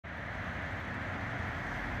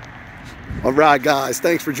All right, guys,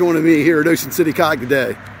 thanks for joining me here at Ocean City Kayak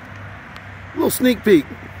today. A little sneak peek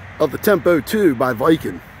of the Tempo2 by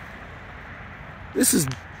Viking. This is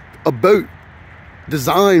a boat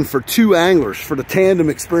designed for two anglers for the tandem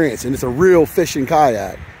experience, and it's a real fishing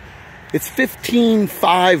kayak. It's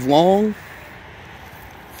 15.5 long,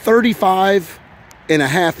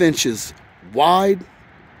 35.5 inches wide,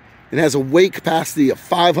 and has a weight capacity of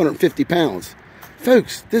 550 pounds.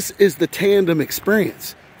 Folks, this is the tandem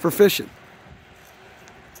experience for fishing.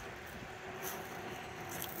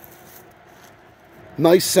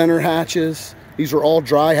 Nice center hatches. These are all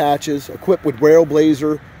dry hatches, equipped with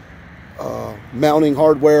Railblazer mounting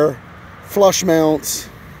hardware, flush mounts.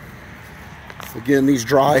 Again, these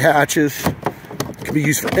dry hatches can be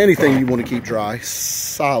used for anything you want to keep dry.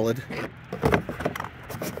 Solid.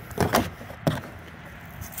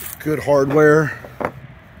 Good hardware.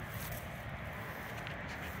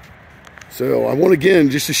 So I want again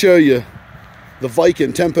just to show you the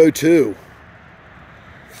Viking Tempo2.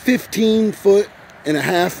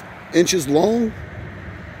 15.5 inches long,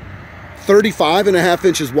 35.5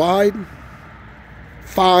 inches wide,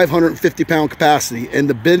 550 pound capacity. And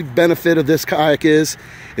the big benefit of this kayak is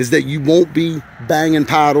that you won't be banging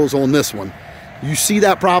paddles on this one. You see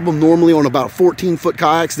that problem normally on about 14-foot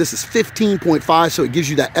kayaks. This is 15.5, so it gives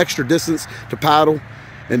you that extra distance to paddle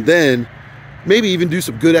and then maybe even do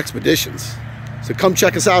some good expeditions. So come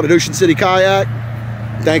check us out at Ocean City Kayak.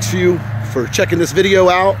 Thanks for checking this video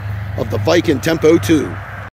out of the Viking Tempo2.